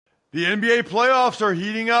The NBA playoffs are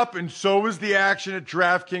heating up, and so is the action at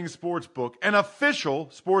DraftKings Sportsbook, an official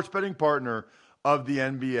sports betting partner of the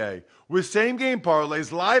NBA. With same-game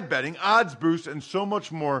parlays, live betting, odds boosts, and so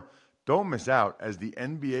much more, don't miss out as the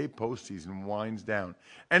NBA postseason winds down.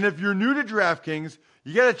 And if you're new to DraftKings,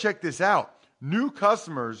 you got to check this out. New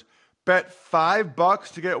customers bet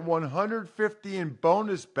 $5 to get $150 in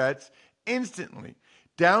bonus bets instantly.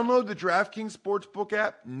 Download the DraftKings Sportsbook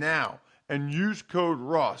app now and use code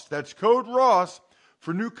ROSS. That's code ROSS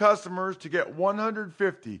for new customers to get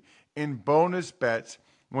 $150 in bonus bets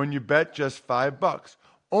when you bet just $5.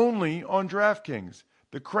 Only on DraftKings.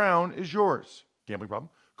 The crown is yours. Gambling problem?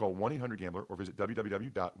 Call 1-800-GAMBLER or visit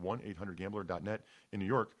www.1800gambler.net. In New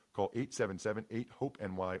York, call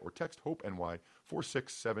 877-8-HOPE-NY or text HOPE-NY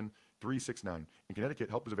 467-369. In Connecticut,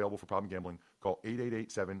 help is available for problem gambling. Call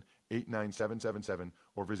 888-7-897-7777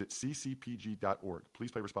 or visit ccpg.org. Please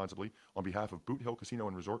play responsibly on behalf of Boot Hill Casino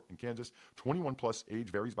and Resort in Kansas. 21 plus, age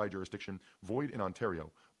varies by jurisdiction. Void in Ontario.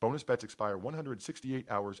 Bonus bets expire 168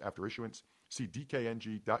 hours after issuance. See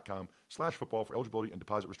dkng.com/football for eligibility and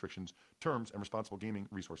deposit restrictions, terms, and responsible gaming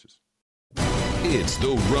resources. It's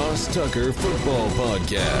the Ross Tucker Football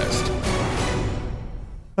Podcast.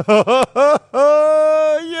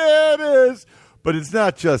 Yeah, it is. But it's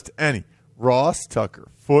not just any Ross Tucker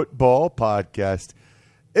Football Podcast.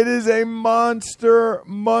 It is a Monster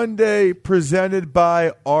Monday presented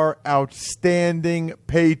by our outstanding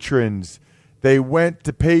patrons. They went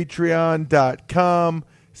to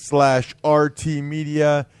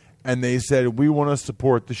patreon.com/RTmedia and they said, we want to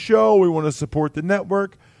support the show. We want to support the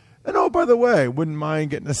network. And oh, by the way, wouldn't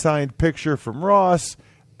mind getting a signed picture from Ross,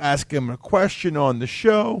 ask him a question on the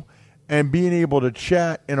show, and being able to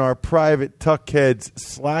chat in our private Tuckheads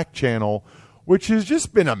Slack channel, which has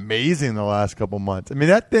just been amazing the last couple months. I mean,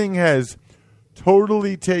 that thing has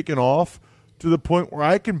totally taken off to the point where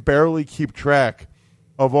I can barely keep track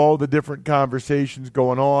of all the different conversations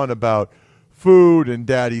going on about food and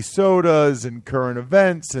daddy sodas and current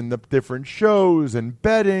events and the different shows and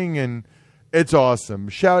betting, and it's awesome.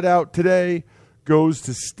 Shout out today goes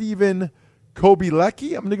to Stephen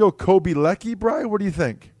Kobilecki. I'm going to go Kobilecki, Bri. What do you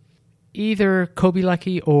think? Either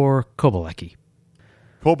Kobilecki or Kobilecki.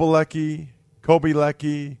 Kobilecki.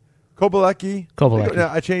 No,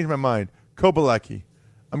 I changed my mind. Kobilecki.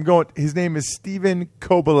 I'm going. His name is Stephen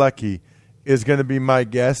Kobilecki. Is going to be my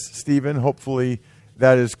guest, Stephen. Hopefully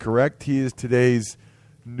that is correct. He is today's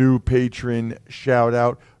new patron shout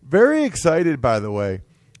out. Very excited, by the way,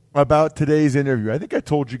 about today's interview. I think I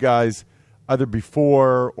told you guys either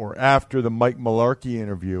before or after the Mike Mularkey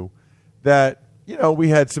interview that, you know, we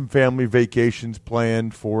had some family vacations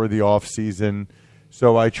planned for the off season.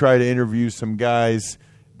 So I try to interview some guys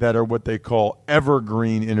that are what they call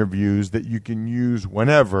evergreen interviews that you can use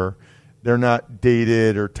whenever. They're not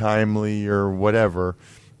dated or timely or whatever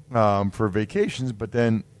for vacations. But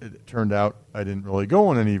then it turned out I didn't really go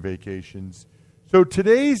on any vacations. So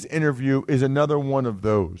today's interview is another one of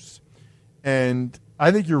those. And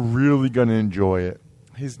I think you're really going to enjoy it.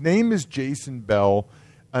 His name is Jason Bell.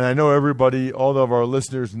 And I know everybody, all of our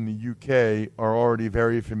listeners in the UK are already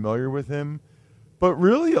very familiar with him. But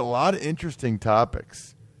really a lot of interesting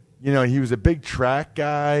topics. You know, he was a big track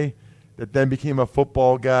guy that then became a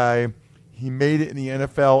football guy. He made it in the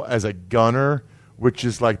NFL as a gunner, which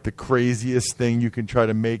is like the craziest thing you can try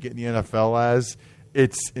to make it in the NFL as.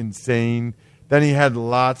 It's insane. Then he had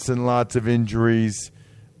lots and lots of injuries.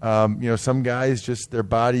 You know, some guys just, their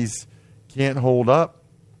bodies can't hold up,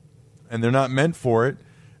 and they're not meant for it.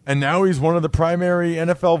 And now he's one of the primary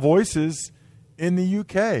NFL voices in the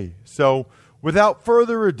UK. So without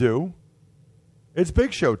further ado, it's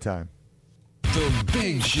Big Show time. The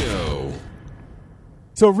Big Show.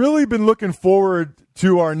 So really been looking forward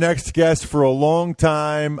to our next guest for a long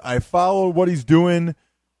time. I followed what he's doing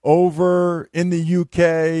over in the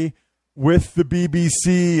UK with the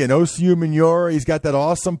BBC and Osi Umenyiora. He's got that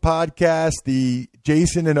awesome podcast, the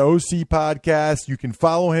Jason and OC podcast. You can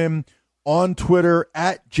follow him on Twitter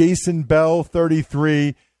at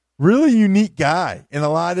JasonBell33. Really unique guy in a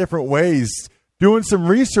lot of different ways. Doing some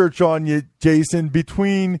research on you, Jason,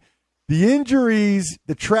 between the injuries,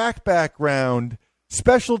 the track background,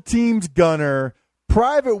 special teams gunner,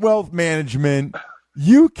 private wealth management,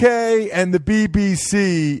 UK, and the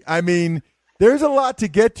BBC. I mean, there's a lot to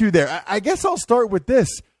get to there. I guess I'll start with this.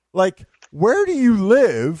 Like, where do you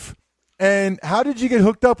live, and how did you get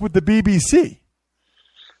hooked up with the BBC?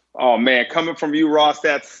 Oh, man, coming from you, Ross,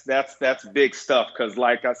 that's big stuff because,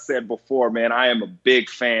 like I said before, man, I am a big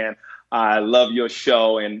fan. I love your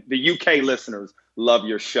show, and the UK listeners love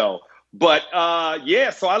your show. But,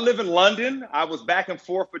 so I live in London. I was back and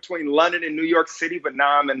forth between London and New York City, but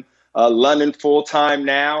now I'm in London full time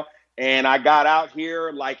now. And I got out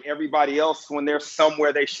here like everybody else when they're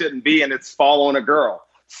somewhere they shouldn't be, and it's following a girl.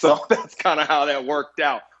 So that's kind of how that worked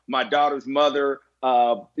out. My daughter's mother,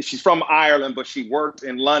 she's from Ireland, but she worked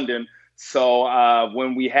in London. So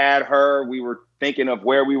when we had her, we were thinking of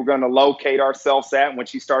where we were going to locate ourselves at when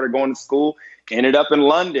she started going to school. Ended up in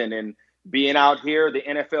London, and being out here, the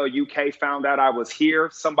NFL UK found out I was here.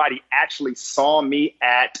 Somebody actually saw me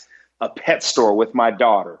at a pet store with my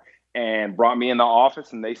daughter and brought me in the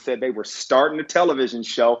office, and they said they were starting a television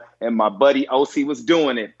show, and my buddy OC was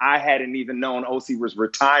doing it. I hadn't even known OC was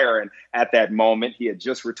retiring at that moment. He had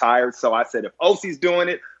just retired. So I said, if OC's doing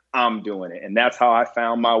it, I'm doing it. And that's how I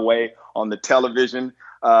found my way on the television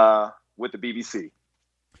with the BBC.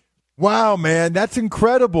 Wow, man, that's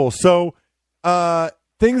incredible. So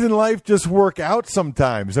things in life just work out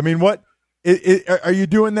sometimes. I mean, are you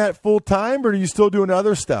doing that full time, or are you still doing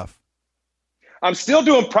other stuff? I'm still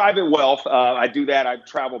doing private wealth. I do that. I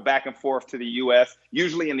travel back and forth to the U.S.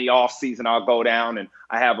 Usually in the off season, I'll go down, and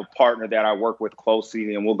I have a partner that I work with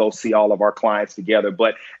closely, and we'll go see all of our clients together.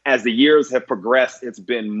 But as the years have progressed, it's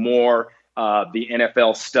been more the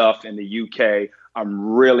NFL stuff in the U.K. I'm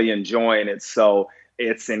really enjoying it. So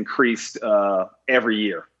it's increased every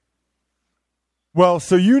year. Well,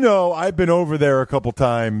 so I've been over there a couple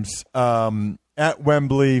times at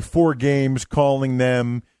Wembley, 4 games, calling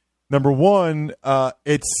them. Number one,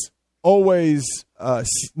 it's always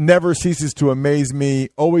never ceases to amaze me,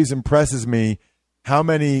 always impresses me how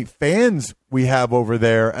many fans we have over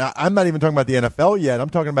there. I'm not even talking about the NFL yet. I'm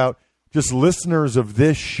talking about just listeners of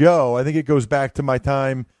this show. I think it goes back to my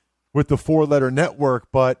time with the 4-letter network.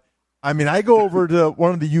 But, I mean, I go over to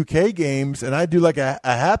one of the UK games, and I do like a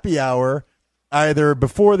happy hour either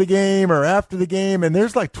before the game or after the game, and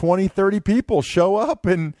there's like 20, 30 people show up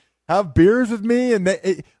and have beers with me. And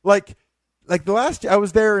like the last, I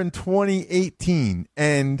was there in 2018,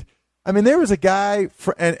 and I mean, there was a guy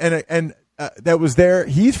that was there.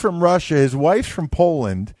 He's from Russia. His wife's from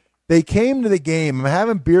Poland. They came to the game. I'm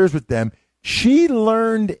having beers with them. She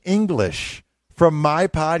learned English from my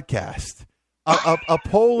podcast, a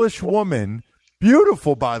Polish woman,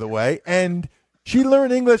 beautiful, by the way. And she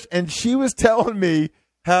learned English, and she was telling me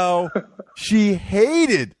how she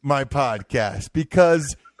hated my podcast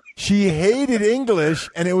because she hated English,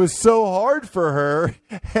 and it was so hard for her,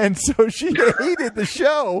 and so she hated the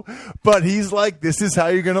show. But he's like, this is how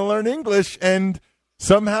you're going to learn English, and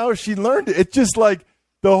somehow she learned it. It's just like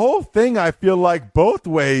the whole thing, I feel like, both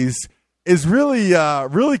ways is really,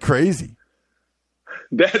 really crazy.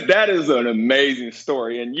 That is an amazing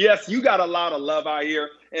story. And, yes, you got a lot of love out here,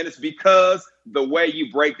 and it's because the way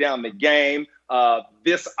you break down the game,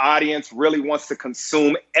 this audience really wants to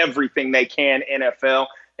consume everything they can NFL.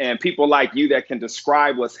 And people like you that can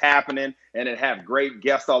describe what's happening and then have great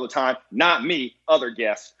guests all the time. Not me, other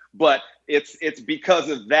guests. But it's because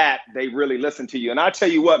of that they really listen to you. And I tell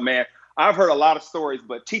you what, man, I've heard a lot of stories,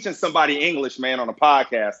 but teaching somebody English, man, on a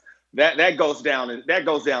podcast, that goes down in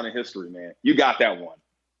history, man. You got that one.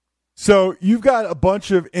 So you've got a bunch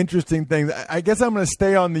of interesting things. I guess I'm going to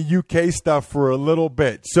stay on the UK stuff for a little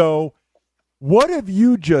bit. So what have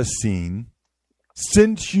you just seen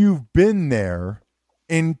since you've been there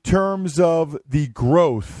in terms of the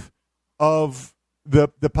growth of the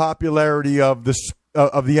popularity of the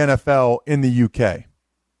NFL in the UK?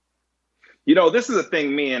 This is a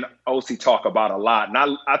thing me and OC talk about a lot,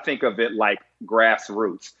 and I think of it like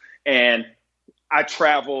grassroots. And I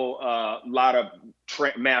travel a lot of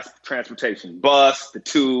mass transportation, bus, the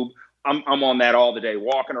tube. I'm on that all the day,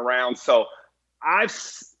 walking around. So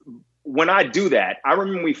when I do that, I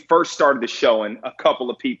remember when we first started the show, and a couple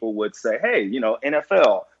of people would say, hey,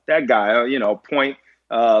 NFL, that guy, point,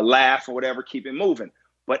 laugh or whatever, keep it moving.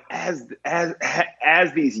 But as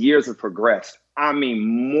these years have progressed, I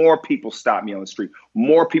mean, more people stop me on the street.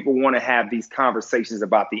 More people want to have these conversations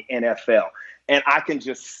about the NFL. And I can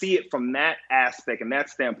just see it from that aspect and that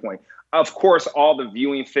standpoint. Of course, all the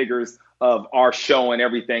viewing figures of our show and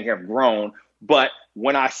everything have grown. But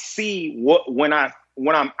when I see when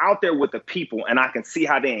I'm out there with the people and I can see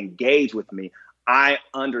how they engage with me, I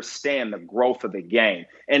understand the growth of the game.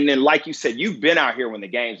 And then, like you said, you've been out here when the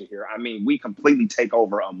games are here. I mean, we completely take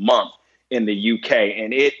over a month in the UK,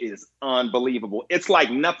 and it is unbelievable. It's like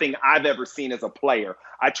nothing I've ever seen as a player.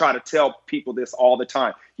 I try to tell people this all the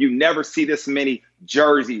time. You never see this many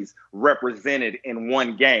jerseys represented in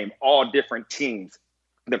one game, all different teams.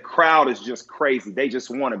 The crowd is just crazy. They just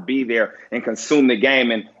want to be there and consume the game.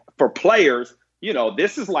 And for players,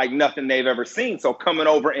 this is like nothing they've ever seen. So coming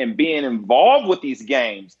over and being involved with these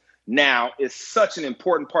games, now is such an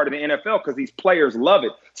important part of the NFL because these players love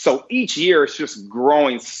it. So each year it's just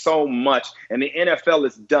growing so much. And the NFL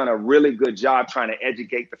has done a really good job trying to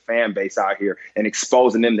educate the fan base out here and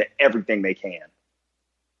exposing them to everything they can.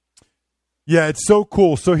 Yeah, it's so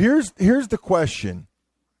cool. So here's the question.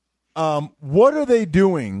 What are they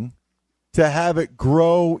doing to have it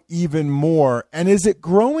grow even more? And is it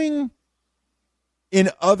growing in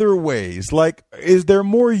other ways? Like, is there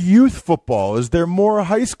more youth football? Is there more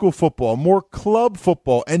high school football, more club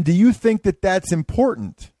football? And do you think that that's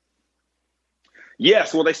important?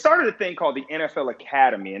 Yes. Well, they started a thing called the NFL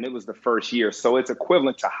Academy, and it was the first year. So it's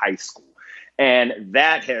equivalent to high school. And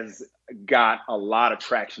that has got a lot of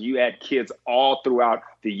traction. You had kids all throughout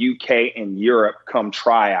the UK and Europe come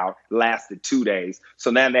try out, lasted 2 days.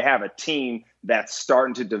 So now they have a team that's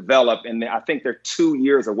starting to develop. And I think they're 2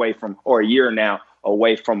 years away from, or a year now,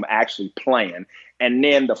 away from actually playing. And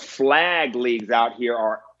then the flag leagues out here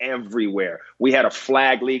are everywhere. We had a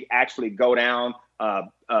flag league actually go down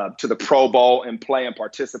to the Pro Bowl and play and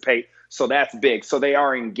participate. So that's big. So they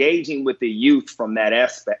are engaging with the youth from that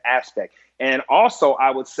aspect. And also,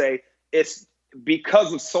 I would say it's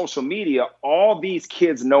because of social media, all these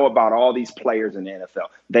kids know about all these players in the NFL.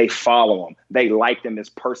 They follow them. They like them as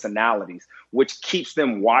personalities, which keeps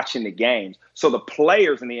them watching the games. So the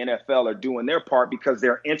players in the NFL are doing their part because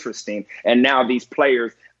they're interesting. And now these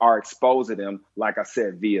players are exposing them, like I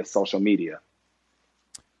said, via social media.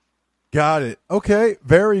 Got it. Okay.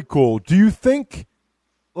 Very cool. Do you think,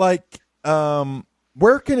 like,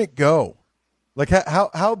 where can it go? Like,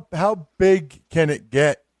 how big can it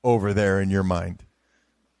get over there in your mind?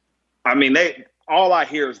 I mean, all I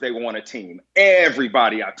hear is they want a team.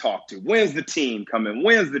 Everybody I talk to, when's the team coming?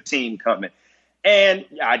 When's the team coming? And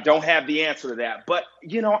I don't have the answer to that. But,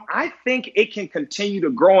 I think it can continue to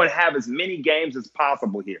grow and have as many games as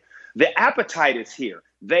possible here. The appetite is here.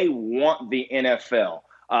 They want the NFL.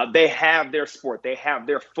 They have their sport. They have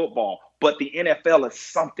their football. But the NFL is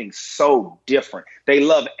something so different. They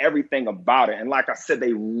love everything about it. And like I said,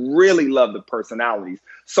 they really love the personalities.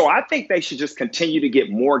 So I think they should just continue to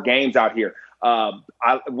get more games out here.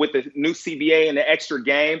 With the new CBA and the extra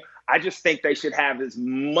game, I just think they should have as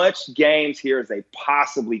much games here as they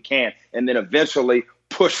possibly can. And then eventually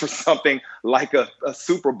push for something like a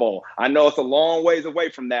Super Bowl. I know it's a long ways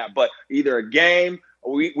away from that, but either a game,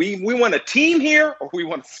 we want a team here, or we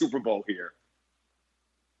want a Super Bowl here.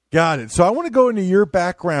 Got it. So I want to go into your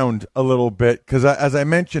background a little bit because, as I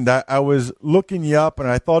mentioned, I was looking you up and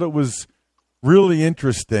I thought it was really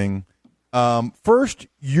interesting. First,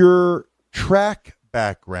 your track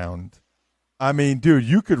background. I mean, dude,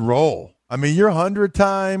 you could roll. I mean, your 100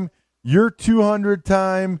 time, your 200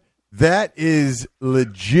 time, that is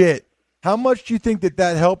legit. How much do you think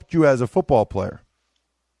that helped you as a football player?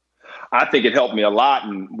 I think it helped me a lot.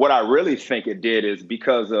 And what I really think it did is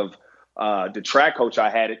because of the track coach I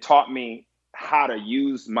had, it taught me how to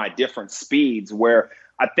use my different speeds, where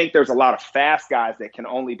I think there's a lot of fast guys that can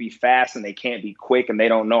only be fast and they can't be quick and they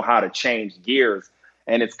don't know how to change gears.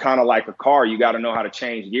 And it's kind of like a car. You got to know how to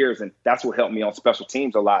change gears. And that's what helped me on special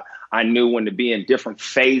teams a lot. I knew when to be in different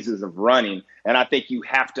phases of running. And I think you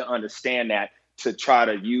have to understand that to try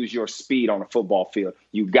to use your speed on a football field.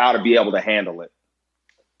 You got to be able to handle it.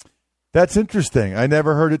 That's interesting. I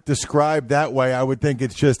never heard it described that way. I would think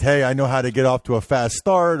it's just, hey, I know how to get off to a fast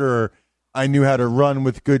start, or I knew how to run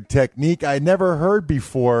with good technique. I never heard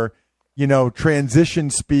before, transition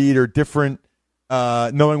speed or different,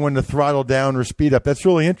 knowing when to throttle down or speed up. That's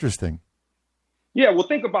really interesting. Yeah, well,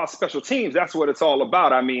 think about special teams. That's what it's all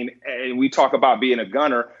about. I mean, and we talk about being a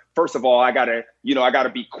gunner. First of all, I gotta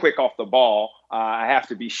be quick off the ball. I have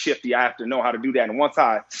to be shifty. I have to know how to do that. And once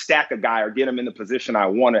I stack a guy or get him in the position I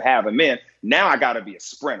want to have him in, now I got to be a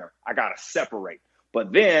sprinter. I got to separate.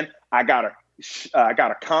 But then I got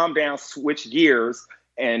to calm down, switch gears,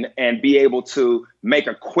 and be able to make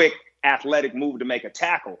a quick athletic move to make a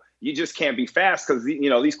tackle. You just can't be fast because,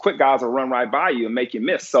 these quick guys will run right by you and make you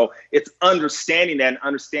miss. So it's understanding that and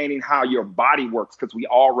understanding how your body works, because we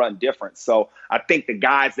all run different. So I think the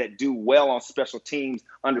guys that do well on special teams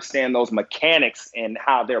understand those mechanics and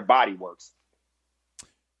how their body works.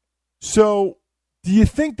 So do you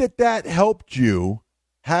think that helped you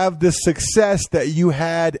have the success that you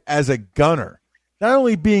had as a gunner? Not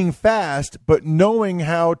only being fast, but knowing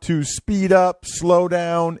how to speed up, slow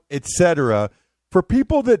down, etc. For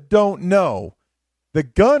people that don't know, the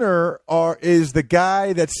gunner is the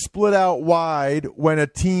guy that's split out wide when a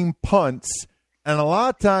team punts, and a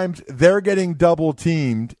lot of times they're getting double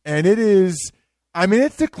teamed. And it's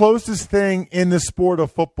the closest thing in the sport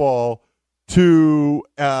of football to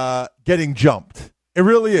getting jumped. It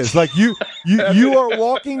really is. Like you are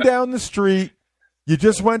walking down the street, you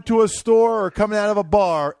just went to a store or coming out of a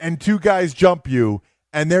bar, and two guys jump you,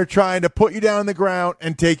 and they're trying to put you down on the ground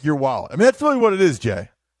and take your wallet. I mean, that's really what it is, Jay.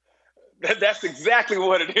 That's exactly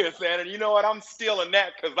what it is, man. And you know what? I'm stealing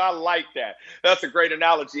that because I like that. That's a great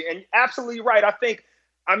analogy. And absolutely right.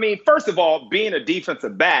 I mean, first of all, being a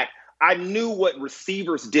defensive back, I knew what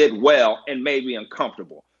receivers did well and made me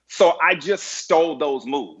uncomfortable. So I just stole those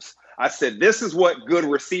moves. I said, this is what good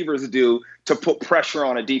receivers do to put pressure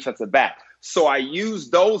on a defensive back. So I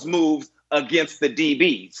used those moves against the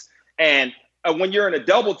DBs. And when you're in a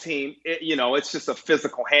double team, it's just a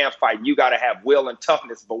physical hand fight. You got to have will and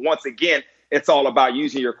toughness. But once again, it's all about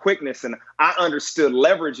using your quickness. And I understood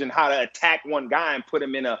leverage and how to attack one guy and put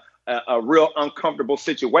him in a real uncomfortable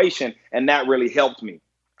situation. And that really helped me.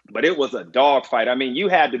 But it was a dogfight. I mean, you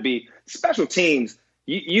had to be special teams.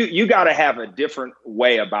 You got to have a different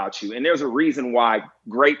way about you. And there's a reason why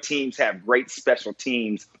great teams have great special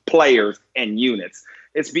teams players and units.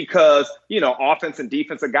 It's because, offense and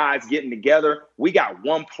defensive guys getting together. We got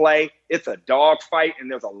one play. It's a dogfight,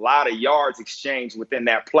 and there's a lot of yards exchanged within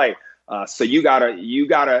that play. So you gotta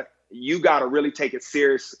really take it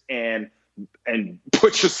serious and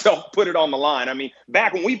put it on the line. I mean,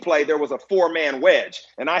 back when we played, there was a 4-man wedge,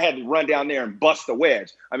 and I had to run down there and bust the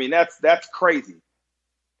wedge. I mean, that's crazy.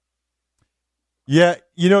 Yeah,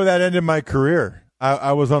 that ended my career.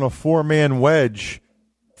 I was on a 4-man wedge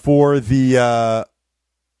for the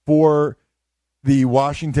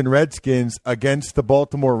Washington Redskins against the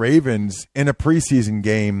Baltimore Ravens in a preseason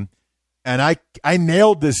game, and I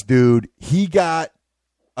nailed this dude. He got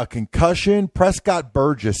a concussion. Prescott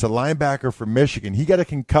Burgess, a linebacker from Michigan, he got a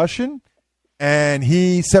concussion, and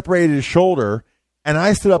he separated his shoulder. And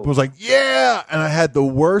I stood up and was like, yeah! And I had the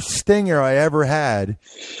worst stinger I ever had.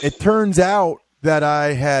 It turns out that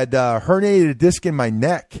I had herniated a disc in my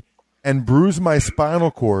neck and bruised my spinal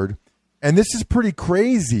cord. And this is pretty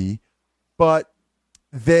crazy, but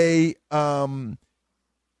that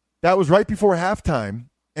was right before halftime.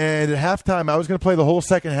 And at halftime, I was going to play the whole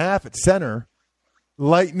second half at center.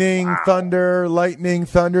 Lightning, thunder.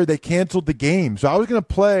 They canceled the game. So I was going to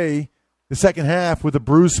play the second half with a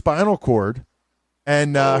bruised spinal cord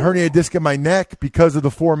and herniated disc in my neck because of the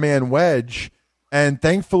 4-man wedge. And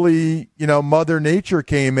thankfully, Mother Nature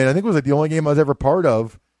came in. I think it was like the only game I was ever part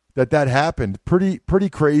of that happened. Pretty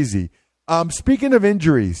crazy. Speaking of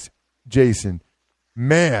injuries, Jason,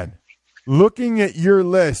 man, looking at your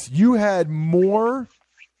list, you had more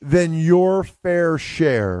than your fair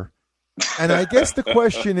share. And I guess the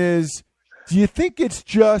question is, do you think it's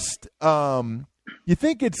just, you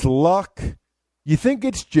think it's luck? You think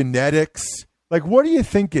it's genetics? Like, what do you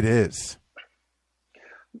think it is?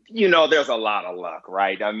 There's a lot of luck,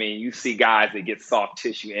 right? I mean, you see guys that get soft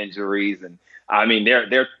tissue injuries, and I mean,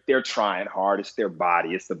 they're trying hard. It's their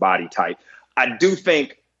body. It's the body type. I do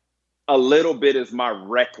think a little bit is my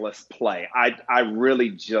reckless play. I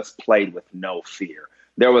really just played with no fear.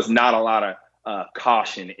 There was not a lot of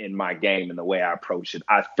caution in my game in the way I approached it.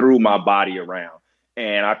 I threw my body around,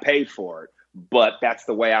 and I paid for it. But that's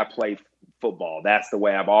the way I play football. That's the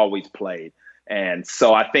way I've always played. And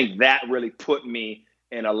so I think that really put me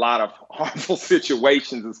in a lot of harmful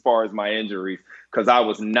situations as far as my injuries, because I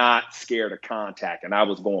was not scared of contact and I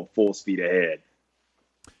was going full speed ahead.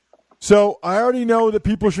 So I already know that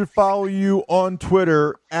people should follow you on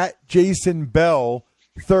Twitter at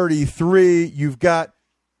JasonBell33. You've got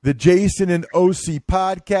the Jason and OC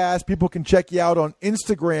podcast. People can check you out on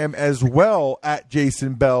Instagram as well at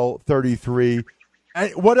JasonBell33.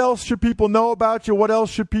 And what else should people know about you? What else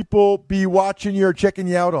should people be watching you or checking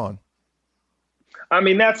you out on? I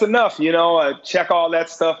mean, that's enough, check all that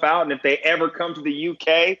stuff out. And if they ever come to the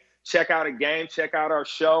UK, check out a game, check out our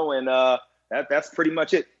show. And that's pretty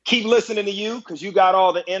much it. Keep listening to you because you got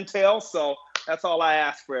all the intel. So that's all I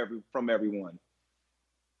ask from everyone.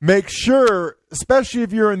 Make sure, especially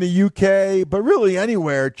if you're in the UK, but really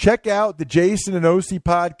anywhere, check out the Jason and OC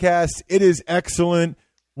podcast. It is excellent.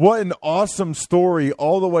 What an awesome story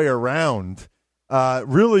all the way around.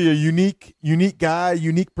 Really a unique guy,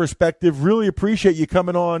 unique perspective. Really appreciate you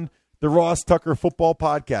coming on the Ross Tucker Football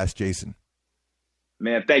Podcast, Jason.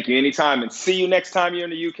 Man, thank you. Anytime. And see you next time you're in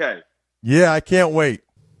the UK. Yeah, I can't wait.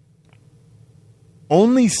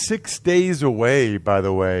 Only 6 days away, by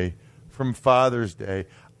the way, from Father's Day.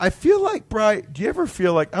 I feel like, Bri, do you ever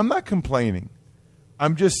feel like, I'm not complaining,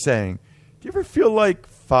 I'm just saying, do you ever feel like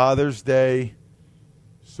Father's Day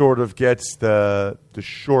sort of gets the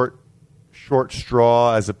short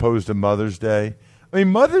straw as opposed to Mother's Day? I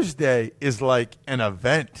mean, Mother's Day is like an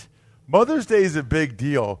event. Mother's Day is a big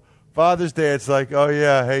deal. Father's Day, it's like, oh,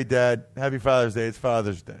 yeah, hey, Dad, happy Father's Day. It's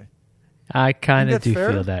Father's Day. I kind of do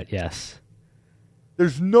fair? feel that, yes.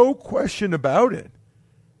 There's no question about it.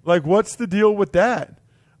 Like, what's the deal with that?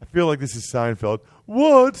 I feel like this is Seinfeld.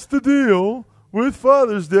 What's the deal with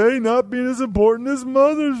Father's Day not being as important as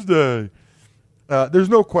Mother's Day? There's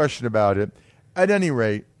no question about it. At any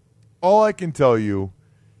rate, all I can tell you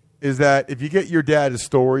is that if you get your dad a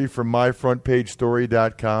story from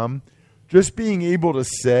myfrontpagestory.com, just being able to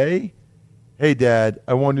say, hey, Dad,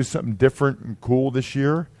 I want to do something different and cool this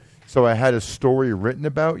year, so I had a story written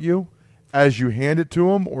about you, as you hand it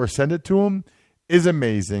to him or send it to him, is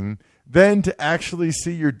amazing. Then to actually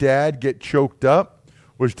see your dad get choked up,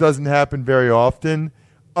 which doesn't happen very often,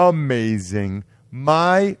 amazing.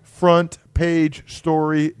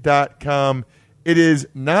 myfrontpagestory.com. It is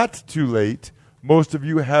not too late. Most of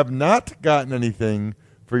you have not gotten anything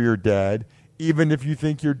for your dad, even if you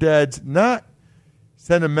think your dad's not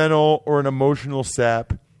sentimental or an emotional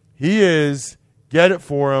sap. He is. Get it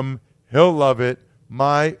for him. He'll love it.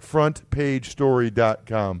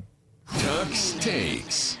 myfrontpagestory.com. Tux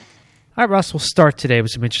Takes. All right, Russ, we'll start today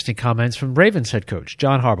with some interesting comments from Ravens head coach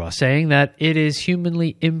John Harbaugh, saying that it is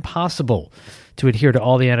humanly impossible to adhere to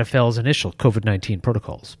all the NFL's initial COVID-19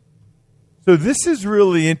 protocols. So this is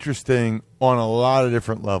really interesting on a lot of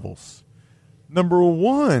different levels. Number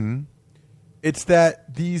one, it's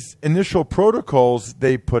that these initial protocols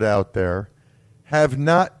they put out there have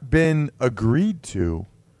not been agreed to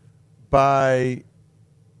by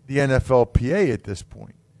the NFLPA at this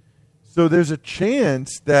point. So there's a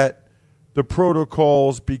chance that the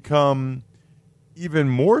protocols become even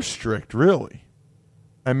more strict, really.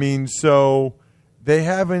 I mean, so they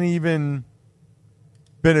haven't even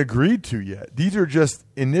been agreed to yet. These are just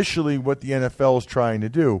initially what the NFL is trying to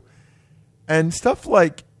do. And stuff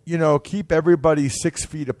like, keep everybody 6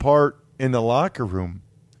 feet apart in the locker room,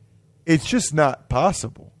 it's just not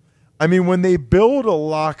possible. I mean, when they build a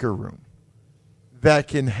locker room that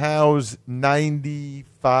can house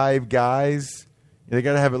 95 guys, they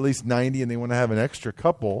got to have at least 90 and they want to have an extra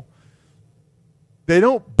couple, they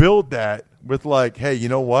don't build that with like, hey, you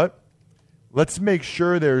know what? Let's make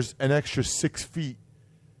sure there's an extra 6 feet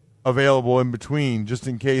available in between just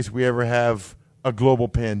in case we ever have a global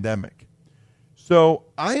pandemic. So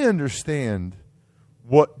I understand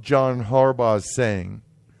what John Harbaugh is saying.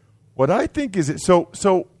 What I think is so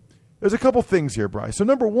there's a couple things here, Bryce. So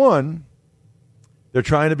number one, they're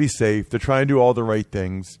trying to be safe. They're trying to do all the right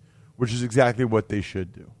things, which is exactly what they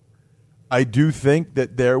should do. I do think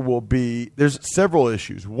that there's several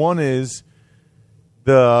issues. One is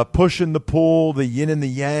the push and the pull, the yin and the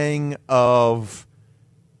yang of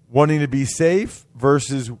wanting to be safe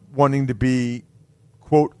versus wanting to be,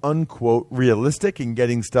 quote, unquote, realistic and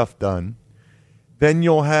getting stuff done. Then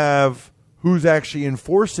you'll have who's actually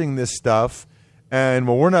enforcing this stuff. And,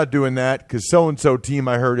 well, we're not doing that because so-and-so team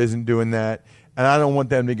I heard isn't doing that, and I don't want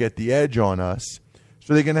them to get the edge on us.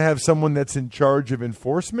 So they're going to have someone that's in charge of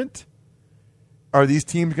enforcement? Are these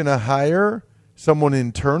teams going to hire someone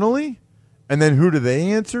internally? And then who do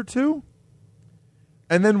they answer to?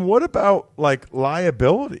 And then what about, like,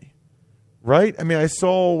 liability, right? I mean, I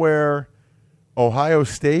saw where Ohio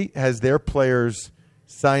State has their players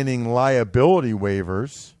signing liability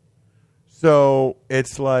waivers. So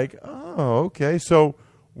it's like, oh, okay. So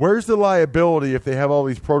where's the liability if they have all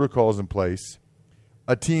these protocols in place?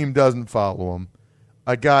 A team doesn't follow them.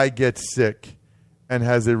 A guy gets sick and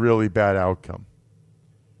has a really bad outcome.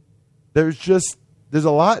 There's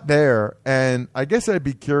a lot there. And I guess I'd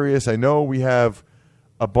be curious. I know we have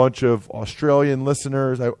a bunch of Australian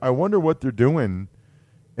listeners. I wonder what they're doing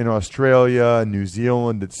in Australia, New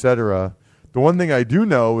Zealand, etc. The one thing I do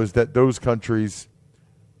know is that those countries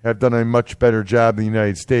have done a much better job than the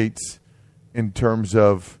United States in terms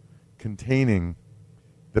of containing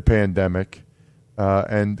the pandemic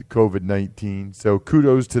and COVID-19. So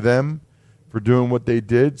kudos to them for doing what they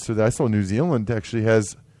did. So I saw New Zealand actually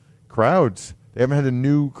has crowds. They haven't had a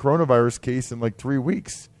new coronavirus case in like 3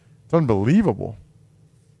 weeks. It's unbelievable.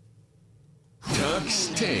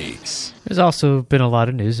 Tux Takes. There's also been a lot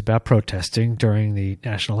of news about protesting during the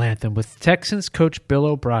national anthem, with Texans coach Bill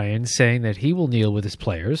O'Brien saying that he will kneel with his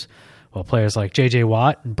players, while players like J.J.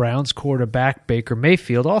 Watt and Browns quarterback Baker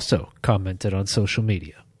Mayfield also commented on social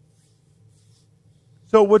media.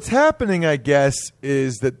 So what's happening, I guess,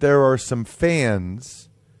 is that there are some fans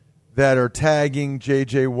that are tagging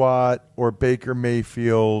J.J. Watt or Baker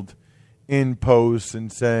Mayfield in posts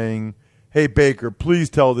and saying, hey, Baker, please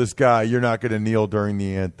tell this guy you're not going to kneel during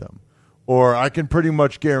the anthem. Or I can pretty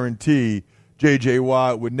much guarantee J.J.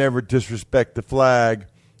 Watt would never disrespect the flag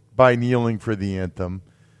by kneeling for the anthem.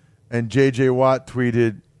 And J.J. Watt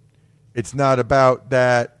tweeted, It's not about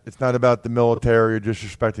that. It's not about the military or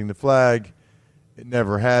disrespecting the flag. It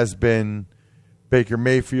never has been. Baker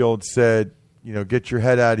Mayfield said, get your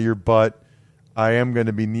head out of your butt. I am going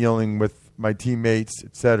to be kneeling with my teammates,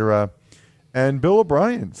 etc. And Bill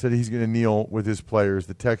O'Brien said he's going to kneel with his players,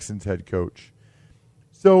 the Texans head coach.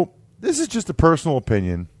 So this is just a personal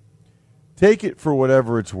opinion. Take it for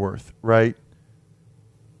whatever it's worth, right?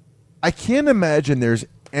 I can't imagine there's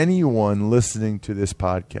anyone listening to this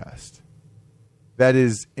podcast that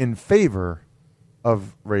is in favor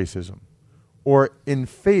of racism or in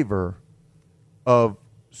favor of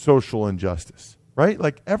social injustice, right?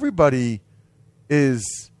 Like everybody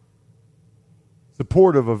is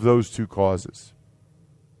supportive of those two causes.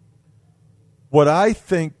 What I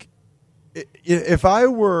think, if I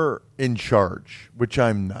were in charge, which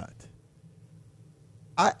I'm not,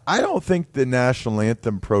 I don't think the national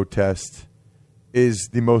anthem protest is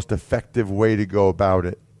the most effective way to go about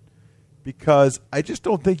it, because I just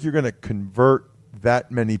don't think you're going to convert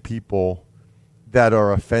that many people that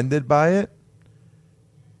are offended by it.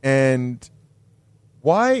 And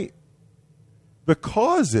why the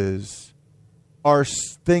causes are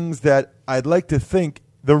things that I'd like to think,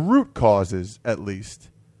 the root causes at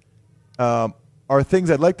least, are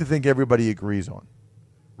things I'd like to think everybody agrees on.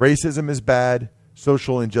 Racism is bad.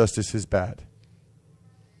 Social injustice is bad.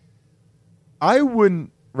 I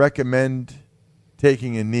wouldn't recommend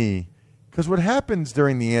taking a knee, because what happens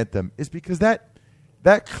during the anthem is because that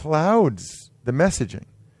clouds the messaging.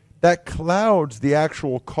 That clouds the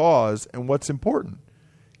actual cause and what's important.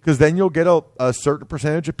 Because then you'll get a certain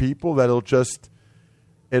percentage of people that'll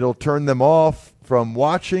it'll turn them off from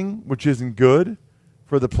watching, which isn't good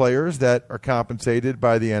for the players that are compensated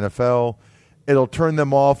by the NFL. It'll turn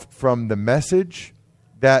them off from the message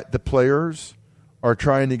that the players are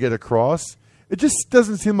trying to get across. It just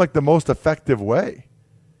doesn't seem like the most effective way.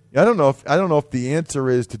 I don't know if the answer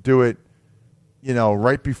is to do it,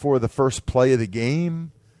 right before the first play of the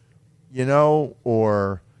game,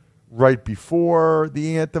 or right before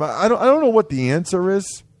the anthem. I don't know what the answer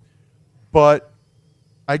is, but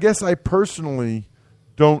I guess I personally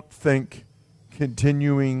don't think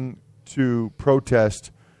continuing to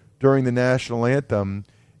protest during the national anthem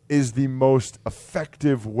is the most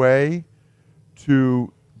effective way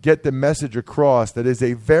to get the message across. That is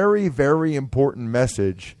a very, very important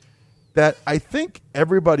message that I think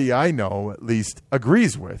everybody I know at least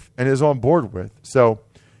agrees with and is on board with. So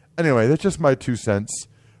anyway, that's just my 2 cents.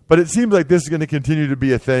 But it seems like this is going to continue to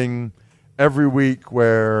be a thing every week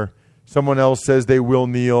where someone else says they will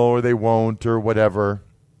kneel or they won't or whatever.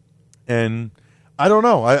 And I don't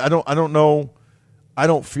know. I don't know. I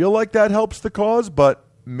don't feel like that helps the cause, but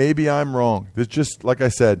maybe I'm wrong. It's just, like I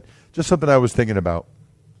said, just something I was thinking about.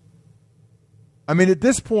 I mean, at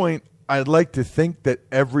this point, I'd like to think that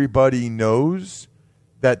everybody knows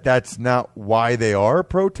that that's not why they are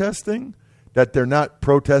protesting, that they're not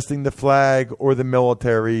protesting the flag or the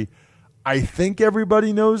military. I think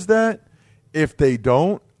everybody knows that. If they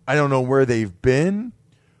don't, I don't know where they've been.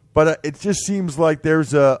 But it just seems like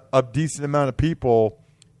there's a decent amount of people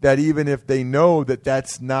that even if they know that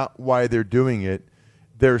that's not why they're doing it,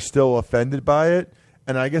 they're still offended by it.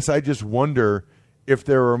 And I guess I just wonder if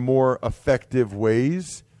there are more effective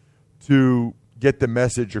ways to get the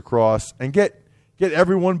message across and get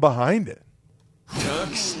everyone behind it.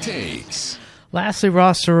 Tux Takes. Lastly,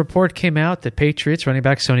 Ross, a report came out that Patriots running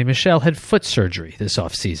back Sony Michel had foot surgery this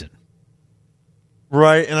offseason.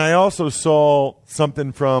 Right, and I also saw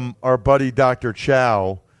something from our buddy Dr.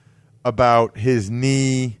 Chow about his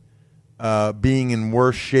knee being in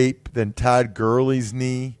worse shape than Todd Gurley's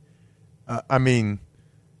knee. I mean,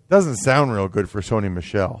 doesn't sound real good for Sony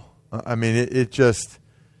Michel. I mean, it just...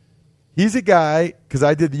 He's a guy, because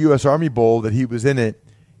I did the U.S. Army Bowl that he was in it,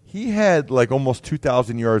 he had like almost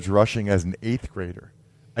 2,000 yards rushing as an 8th grader.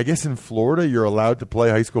 I guess in Florida you're allowed to play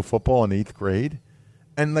high school football in 8th grade.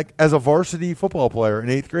 And like as a varsity football player in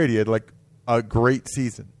 8th grade, he had like a great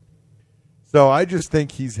season. So I just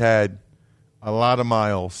think he's had a lot of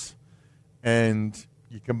miles. And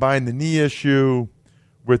you combine the knee issue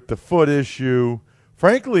with the foot issue.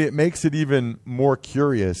 Frankly, it makes it even more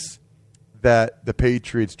curious that the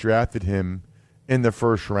Patriots drafted him in the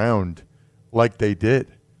first round like they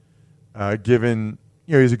did. Given,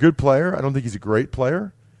 he's a good player. I don't think he's a great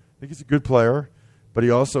player. I think he's a good player. But he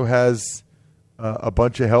also has a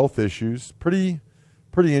bunch of health issues. Pretty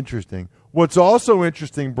interesting. What's also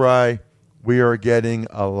interesting, Bri, we are getting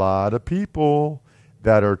a lot of people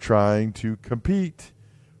that are trying to compete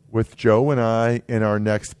with Joe and I in our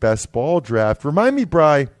next best ball draft. Remind me,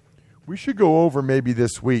 Bri, we should go over maybe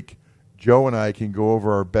this week. Joe and I can go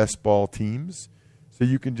over our best ball teams so so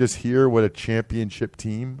you can just hear what a championship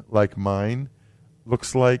team like mine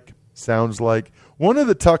looks like, sounds like. One of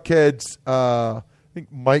the Tuckheads, I think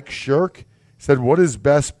Mike Shirk, said, what is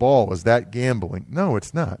best ball? Is that gambling? No,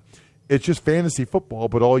 it's not. It's just fantasy football,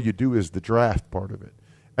 but all you do is the draft part of it.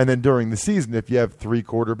 And then during the season, if you have 3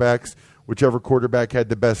 quarterbacks, whichever quarterback had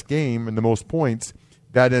the best game and the most points,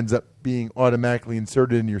 that ends up being automatically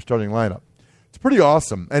inserted in your starting lineup. It's pretty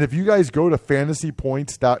awesome. And if you guys go to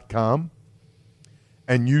fantasypoints.com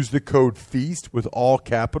and use the code FEAST with all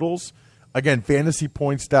capitals, again,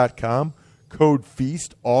 fantasypoints.com, code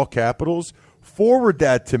FEAST, all capitals, forward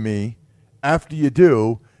that to me after you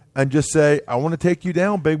do and just say, I want to take you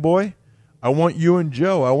down, big boy. I want you and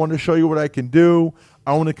Joe. I want to show you what I can do.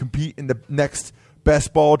 I want to compete in the next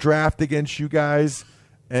best ball draft against you guys.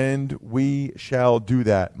 And we shall do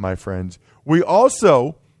that, my friends. We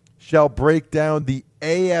also shall break down the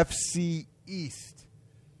AFC East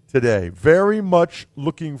today. Very much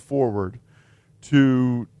looking forward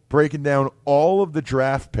to breaking down all of the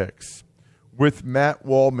draft picks with Matt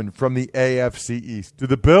Waldman from the AFC East. Do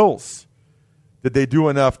the Bills, did they do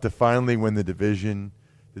enough to finally win the division?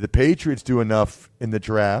 Did the Patriots do enough in the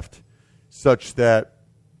draft such that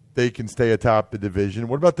they can stay atop the division?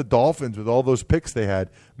 What about the Dolphins with all those picks they had?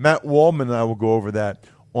 Matt Waldman and I will go over that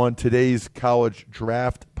on today's College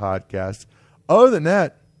Draft podcast. Other than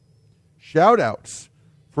that, shout-outs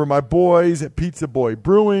for my boys at Pizza Boy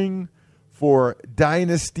Brewing, for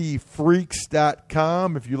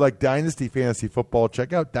DynastyFreaks.com. If you like Dynasty Fantasy Football,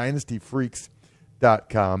 check out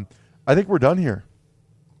DynastyFreaks.com. I think we're done here.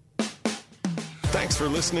 Thanks for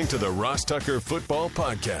listening to the Ross Tucker Football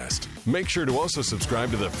Podcast. Make sure to also subscribe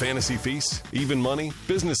to the Fantasy Feast, Even Money,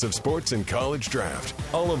 Business of Sports, and College Draft.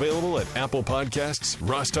 All available at Apple Podcasts,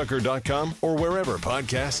 RossTucker.com, or wherever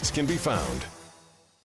podcasts can be found.